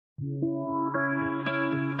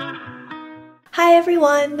Hi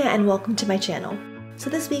everyone, and welcome to my channel.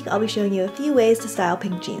 So this week I'll be showing you a few ways to style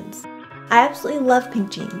pink jeans. I absolutely love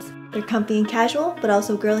pink jeans. They're comfy and casual, but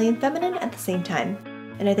also girly and feminine at the same time.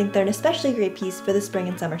 And I think they're an especially great piece for the spring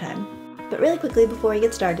and summertime. But really quickly before we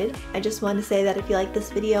get started, I just wanted to say that if you like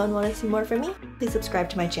this video and want to see more from me, please subscribe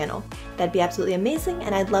to my channel. That'd be absolutely amazing,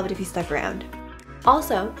 and I'd love it if you stuck around.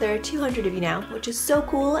 Also, there are 200 of you now, which is so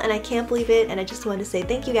cool and I can't believe it, and I just wanted to say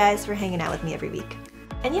thank you guys for hanging out with me every week.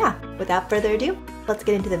 And yeah, without further ado, let's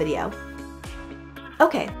get into the video.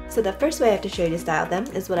 Okay, so the first way I have to show you to style them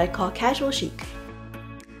is what I call casual chic.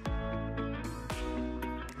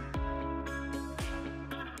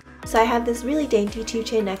 So I have this really dainty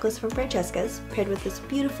 2-chain necklace from Francesca's, paired with this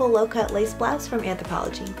beautiful low-cut lace blouse from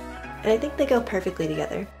Anthropologie. And I think they go perfectly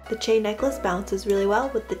together. The chain necklace balances really well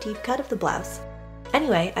with the deep cut of the blouse.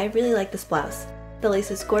 Anyway, I really like this blouse. The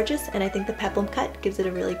lace is gorgeous, and I think the peplum cut gives it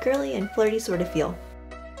a really girly and flirty sort of feel.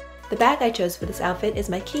 The bag I chose for this outfit is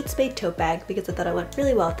my Kate Spade tote bag because I thought it went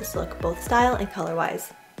really well with this look, both style and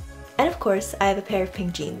color-wise. And of course, I have a pair of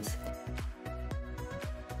pink jeans.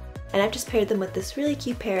 And I've just paired them with this really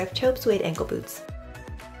cute pair of taupe suede ankle boots.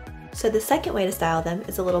 So the second way to style them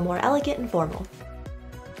is a little more elegant and formal.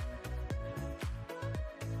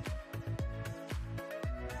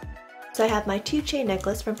 So I have my 2-chain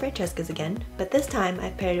necklace from Francesca's again, but this time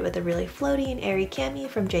I've paired it with a really floaty and airy cami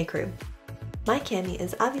from J. Crew. My cami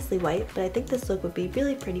is obviously white, but I think this look would be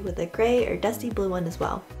really pretty with a gray or dusty blue one as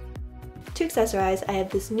well. To accessorize, I have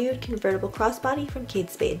this nude convertible crossbody from Kate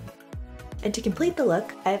Spade. And to complete the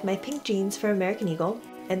look, I have my pink jeans from American Eagle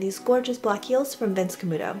and these gorgeous black heels from Vince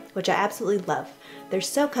Camuto, which I absolutely love. They're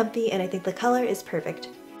so comfy and I think the color is perfect.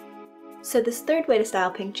 So this third way to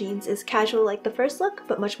style pink jeans is casual like the first look,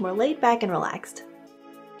 but much more laid back and relaxed.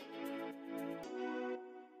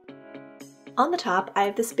 On the top, I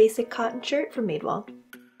have this basic cotton shirt from Madewell.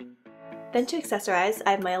 Then to accessorize,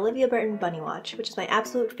 I have my Olivia Burton bunny watch, which is my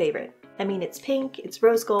absolute favorite. I mean, it's pink, it's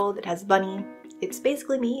rose gold, it has bunny. It's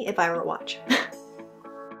basically me if I were a watch.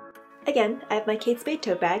 Again, I have my Kate Spade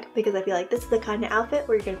tote bag because I feel like this is the kind of outfit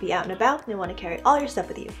where you're going to be out and about and want to carry all your stuff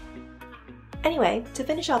with you. Anyway, to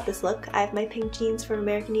finish off this look, I have my pink jeans from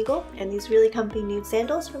American Eagle and these really comfy nude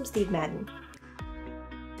sandals from Steve Madden.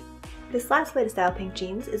 This last way to style pink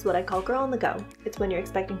jeans is what I call girl on the go. It's when you're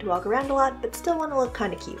expecting to walk around a lot but still want to look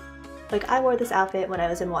kinda cute. Like I wore this outfit when I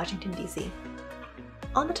was in Washington, D.C.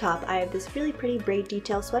 On the top, I have this really pretty braid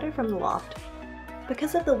detail sweater from The Loft.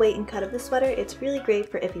 Because of the weight and cut of the sweater, it's really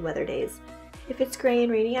great for iffy weather days. If it's gray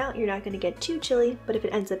and rainy out, you're not going to get too chilly, but if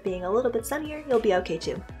it ends up being a little bit sunnier, you'll be okay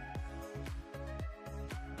too.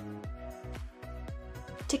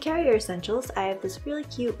 To carry your essentials, I have this really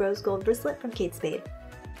cute rose gold wristlet from Kate Spade.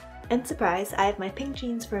 And surprise, I have my pink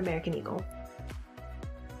jeans for American Eagle.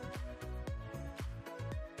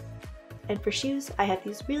 And for shoes, I have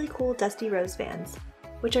these really cool dusty rose Vans,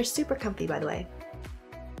 which are super comfy by the way.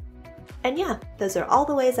 And yeah, those are all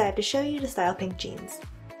the ways I have to show you to style pink jeans.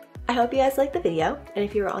 I hope you guys liked the video, and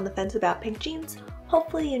if you were on the fence about pink jeans,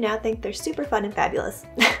 hopefully you now think they're super fun and fabulous.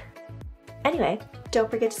 Anyway, don't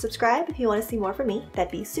forget to subscribe if you want to see more from me,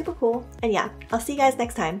 that'd be super cool, and yeah, I'll see you guys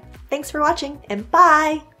next time. Thanks for watching, and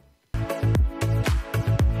bye!